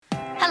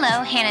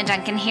Hello, Hannah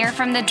Duncan here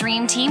from the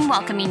Dream Team,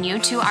 welcoming you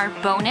to our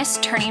bonus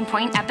Turning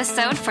Point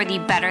episode for the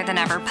Better Than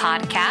Ever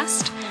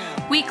podcast.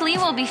 Weekly,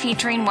 we'll be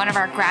featuring one of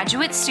our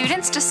graduate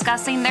students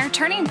discussing their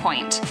turning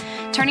point.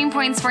 Turning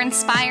points were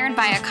inspired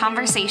by a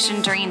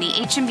conversation during the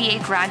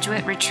HMBA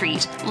graduate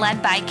retreat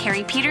led by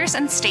Carrie Peters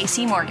and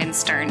Stacy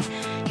Morgenstern.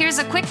 Here's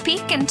a quick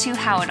peek into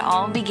how it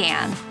all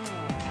began.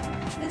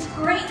 It's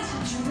great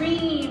to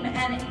dream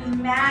and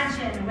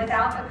imagine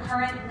without the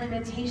current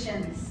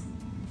limitations.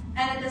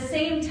 And at the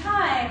same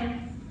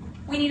time,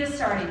 we need a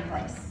starting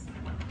place,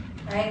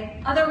 right?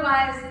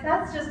 Otherwise,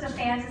 that's just a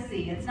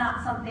fantasy. It's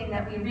not something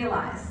that we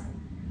realize.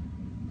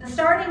 The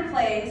starting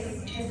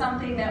place is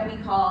something that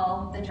we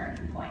call the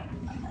turning point.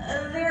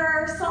 There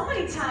are so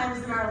many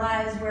times in our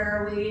lives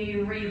where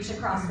we reach a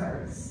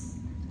crossroads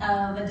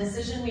of a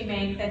decision we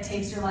make that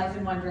takes your life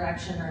in one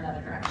direction or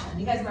another direction.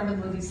 You guys remember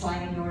the movie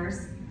Sliding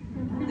Doors?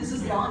 This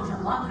was a long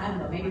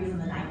time ago, maybe it was in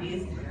the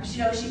 90s.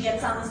 She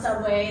gets on the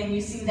subway and you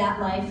see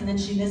that life, and then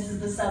she misses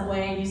the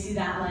subway and you see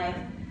that life.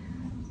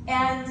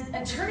 And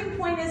a turning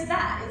point is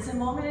that. It's a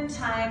moment in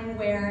time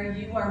where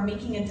you are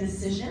making a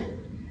decision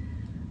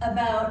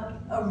about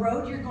a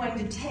road you're going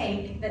to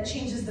take that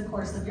changes the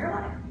course of your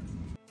life.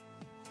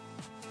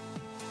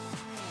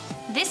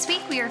 This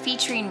week, we are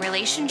featuring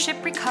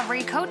relationship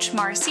recovery coach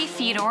Marcy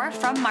Fedor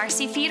from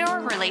Marcy Fedor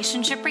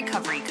Relationship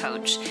Recovery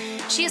Coach.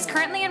 She is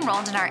currently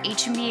enrolled in our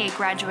HMBA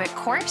graduate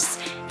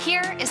course.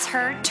 Here is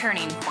her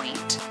turning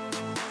point.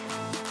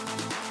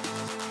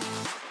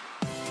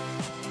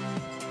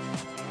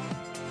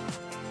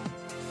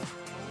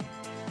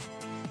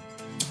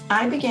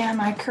 I began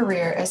my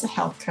career as a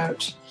health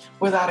coach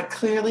without a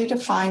clearly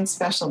defined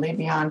specialty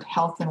beyond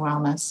health and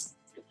wellness.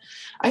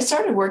 I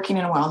started working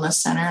in a wellness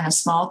center in a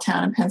small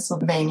town in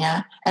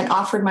Pennsylvania and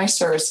offered my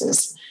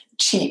services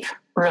cheap,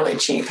 really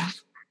cheap.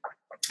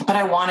 But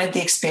I wanted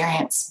the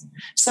experience.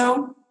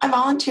 So I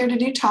volunteered to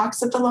do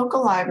talks at the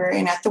local library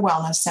and at the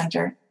wellness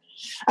center.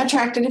 I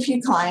attracted a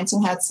few clients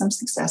and had some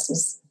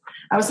successes.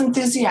 I was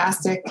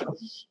enthusiastic,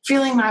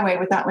 feeling my way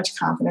without much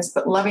confidence,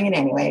 but loving it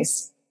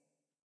anyways.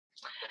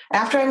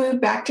 After I moved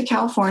back to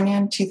California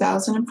in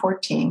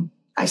 2014,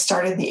 I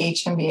started the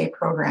HMBA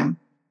program.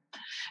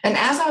 And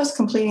as I was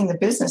completing the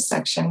business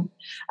section,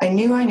 I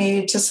knew I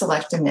needed to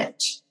select a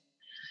niche.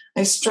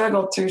 I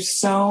struggled through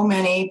so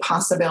many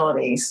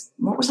possibilities.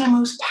 What was I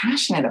most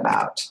passionate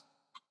about?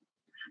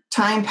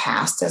 Time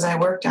passed as I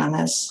worked on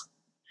this.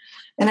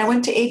 And I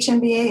went to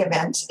HMBA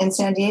event in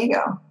San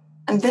Diego.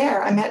 And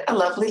there I met a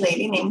lovely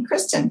lady named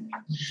Kristen,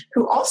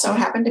 who also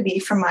happened to be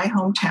from my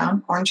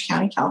hometown, Orange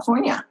County,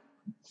 California.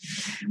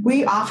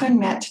 We often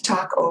met to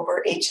talk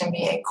over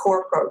HMBA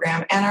core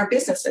program and our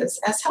businesses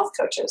as health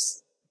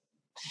coaches.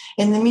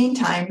 In the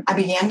meantime, I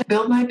began to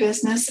build my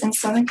business in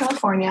Southern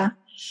California,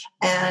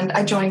 and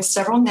I joined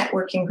several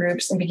networking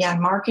groups and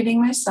began marketing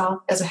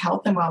myself as a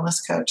health and wellness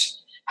coach,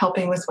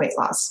 helping with weight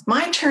loss.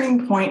 My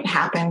turning point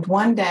happened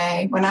one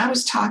day when I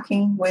was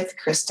talking with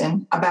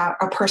Kristen about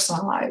our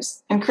personal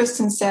lives. And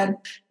Kristen said,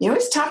 "You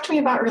always talk to me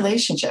about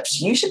relationships.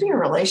 You should be a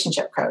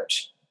relationship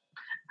coach."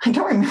 I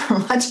don't remember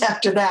much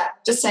after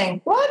that, just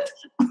saying, "What?"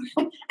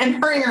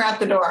 and hurrying her out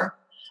the door.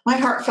 My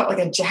heart felt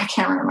like a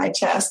jackhammer in my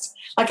chest,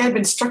 like I'd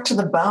been struck to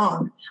the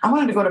bone. I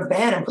wanted to go to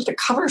bed and put the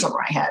covers over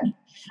my head.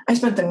 I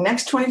spent the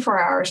next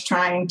 24 hours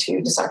trying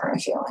to decipher my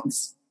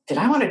feelings. Did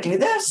I want to do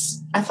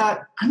this? I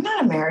thought, I'm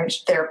not a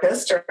marriage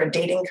therapist or a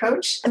dating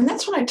coach. And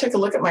that's when I took a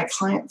look at my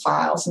client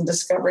files and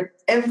discovered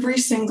every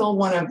single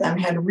one of them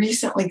had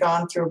recently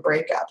gone through a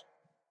breakup.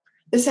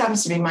 This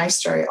happens to be my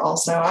story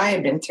also. I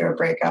had been through a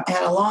breakup. I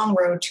had a long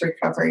road to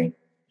recovery.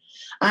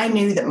 I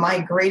knew that my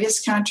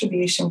greatest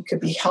contribution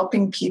could be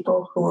helping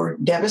people who were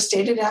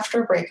devastated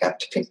after a breakup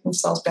to pick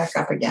themselves back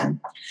up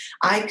again.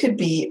 I could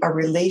be a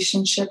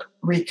relationship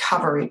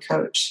recovery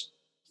coach.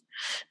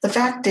 The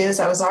fact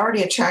is, I was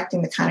already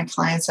attracting the kind of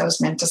clients I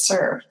was meant to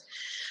serve.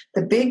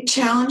 The big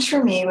challenge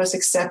for me was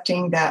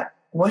accepting that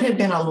what had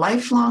been a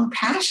lifelong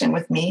passion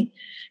with me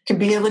could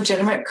be a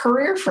legitimate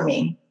career for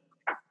me.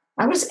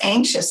 I was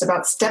anxious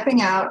about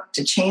stepping out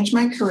to change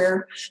my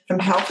career from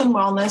health and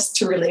wellness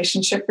to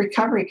relationship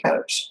recovery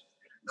coach.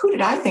 Who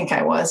did I think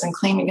I was in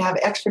claiming to have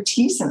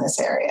expertise in this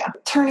area?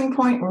 Turning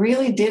point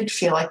really did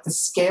feel like the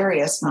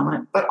scariest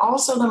moment, but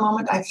also the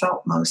moment I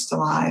felt most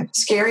alive.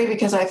 Scary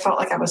because I felt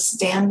like I was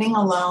standing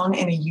alone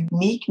in a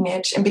unique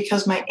niche, and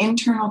because my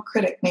internal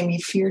critic made me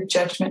fear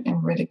judgment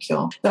and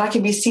ridicule, that I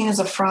could be seen as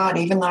a fraud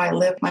even though I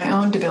lived my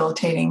own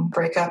debilitating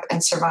breakup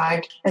and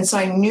survived. And so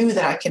I knew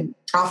that I could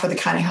offer the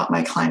kind of help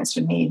my clients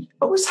would need.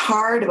 What was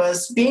hard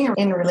was being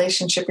in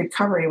relationship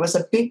recovery was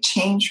a big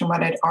change from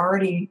what I'd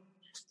already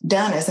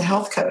done as a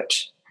health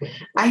coach.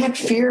 I had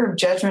fear of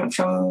judgment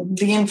from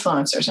the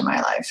influencers in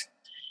my life,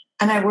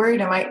 and I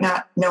worried I might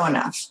not know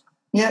enough.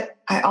 Yet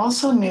I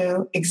also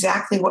knew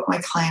exactly what my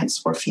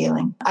clients were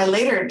feeling. I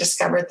later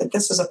discovered that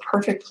this was a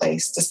perfect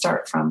place to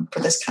start from for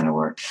this kind of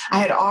work. I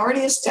had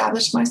already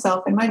established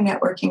myself in my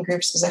networking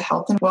groups as a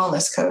health and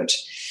wellness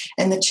coach,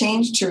 and the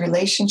change to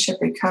relationship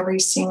recovery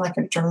seemed like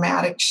a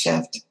dramatic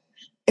shift.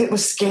 It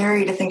was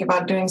scary to think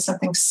about doing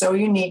something so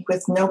unique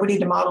with nobody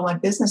to model my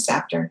business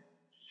after.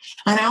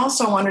 And I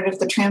also wondered if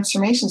the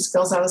transformation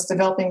skills I was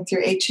developing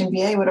through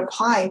HMBA would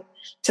apply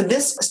to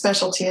this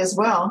specialty as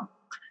well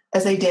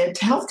as they did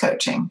to health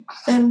coaching.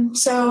 And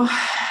so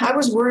I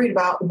was worried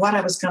about what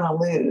I was going to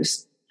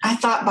lose. I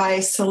thought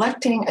by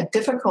selecting a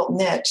difficult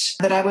niche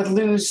that I would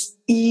lose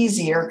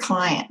easier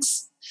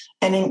clients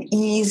and an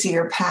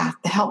easier path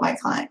to help my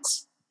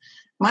clients.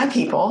 My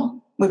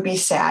people would be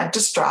sad,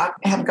 distraught,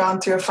 have gone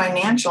through a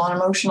financial and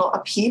emotional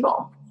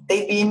upheaval.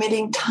 They'd be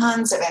emitting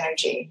tons of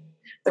energy.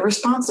 The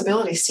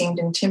responsibility seemed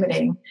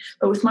intimidating,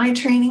 but with my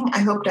training, I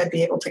hoped I'd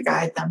be able to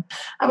guide them.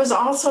 I was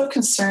also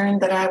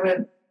concerned that I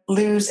would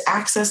lose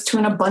access to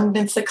an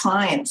abundance of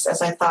clients,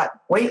 as I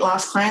thought weight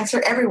loss clients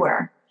are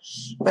everywhere.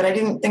 But I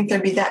didn't think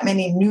there'd be that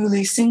many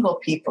newly single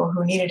people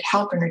who needed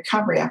help in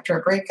recovery after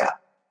a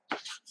breakup.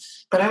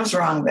 But I was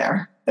wrong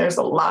there. There's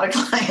a lot of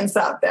clients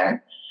out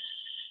there.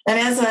 And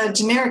as a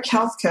generic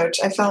health coach,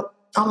 I felt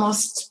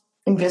almost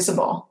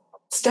invisible.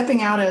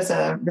 Stepping out as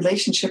a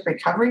relationship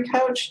recovery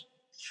coach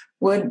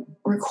would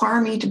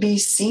require me to be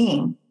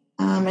seen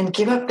and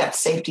give up that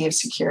safety of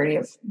security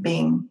of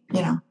being,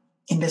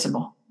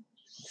 invisible.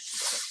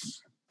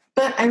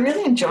 But I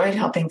really enjoyed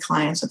helping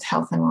clients with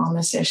health and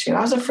wellness issues.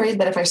 I was afraid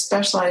that if I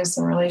specialized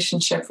in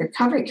relationship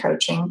recovery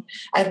coaching,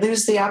 I'd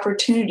lose the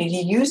opportunity to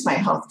use my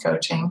health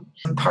coaching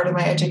as part of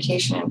my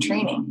education and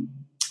training.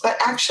 But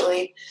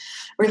actually,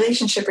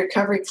 relationship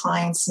recovery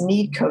clients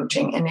need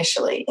coaching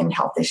initially in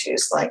health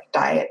issues like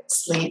diet,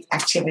 sleep,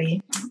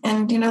 activity.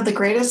 And, the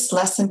greatest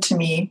lesson to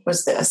me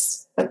was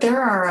this, that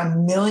there are a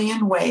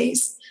million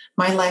ways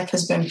my life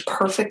has been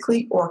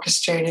perfectly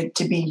orchestrated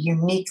to be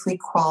uniquely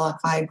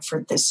qualified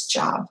for this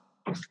job.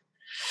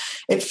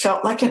 It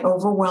felt like an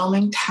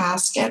overwhelming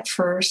task at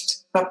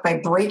first, but by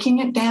breaking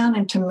it down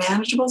into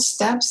manageable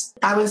steps,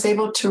 I was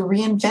able to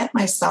reinvent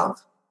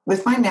myself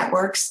with my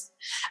networks,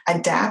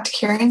 adapt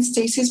Carrie and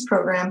Stacy's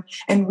program,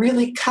 and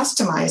really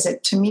customize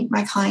it to meet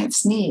my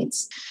clients'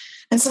 needs.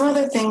 And some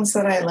other things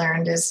that I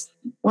learned is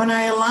when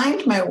I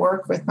aligned my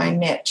work with my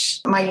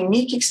niche, my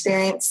unique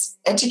experience,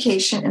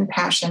 education, and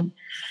passion,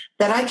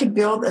 that I could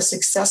build a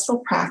successful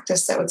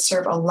practice that would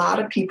serve a lot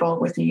of people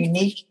with a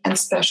unique and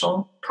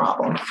special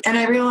problem. And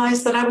I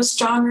realized that I was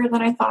stronger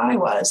than I thought I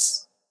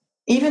was.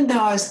 Even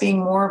though I was being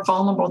more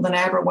vulnerable than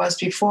I ever was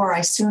before,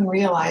 I soon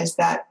realized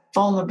that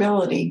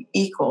vulnerability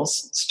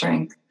equals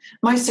strength.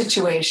 My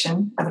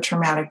situation of a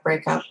traumatic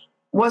breakup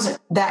wasn't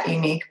that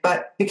unique,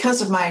 but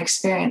because of my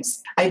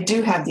experience, I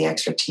do have the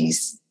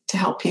expertise to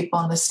help people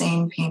in the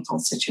same painful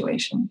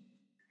situation.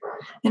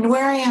 And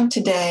where I am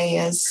today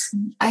is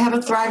I have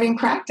a thriving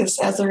practice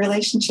as a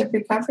relationship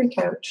recovery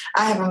coach.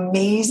 I have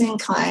amazing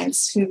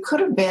clients who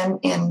could have been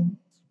in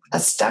a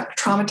stuck,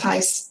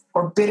 traumatized,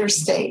 or bitter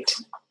state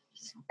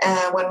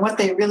when what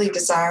they really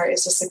desire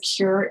is a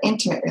secure,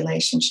 intimate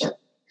relationship.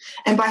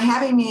 And by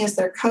having me as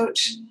their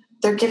coach,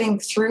 they're getting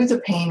through the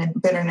pain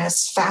and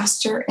bitterness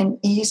faster and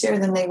easier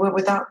than they would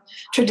without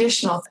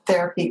traditional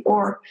therapy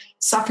or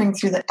suffering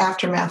through the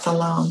aftermath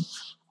alone.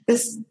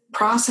 This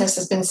process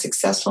has been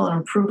successful in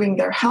improving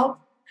their health,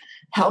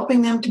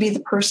 helping them to be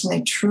the person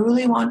they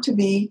truly want to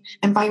be,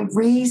 and by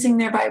raising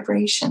their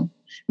vibration,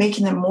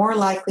 making them more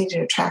likely to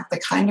attract the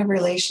kind of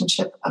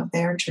relationship of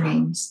their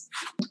dreams.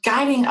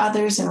 Guiding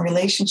others in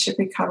relationship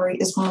recovery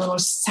is one of the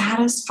most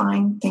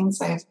satisfying things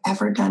I have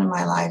ever done in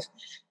my life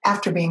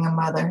after being a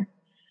mother.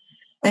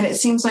 And it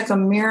seems like a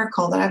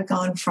miracle that I've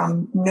gone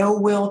from no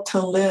will to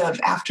live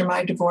after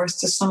my divorce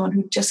to someone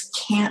who just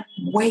can't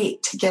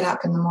wait to get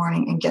up in the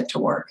morning and get to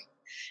work.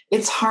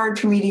 It's hard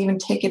for me to even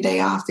take a day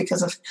off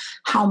because of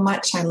how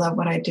much I love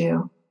what I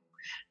do.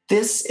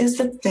 This is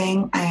the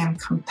thing I am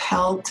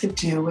compelled to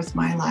do with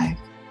my life.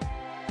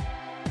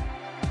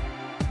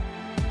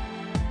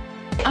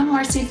 I'm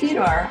Marcy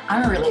Fedor.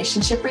 I'm a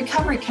relationship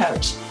recovery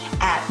coach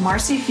at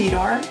Marcy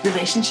Fedor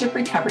Relationship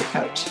Recovery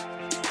Coach.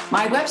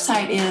 My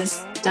website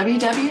is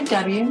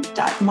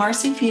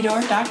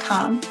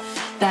www.marcyfedor.com.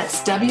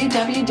 That's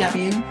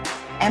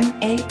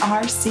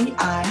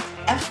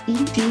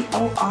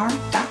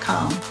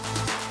www.marcyfedor.com.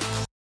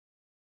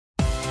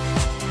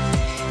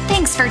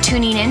 Thanks for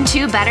tuning in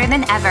to Better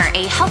Than Ever,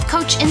 a Health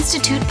Coach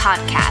Institute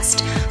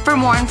podcast. For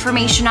more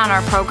information on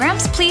our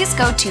programs, please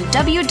go to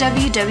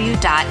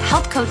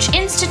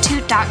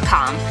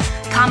www.healthcoachinstitute.com.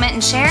 Comment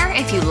and share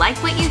if you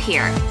like what you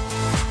hear.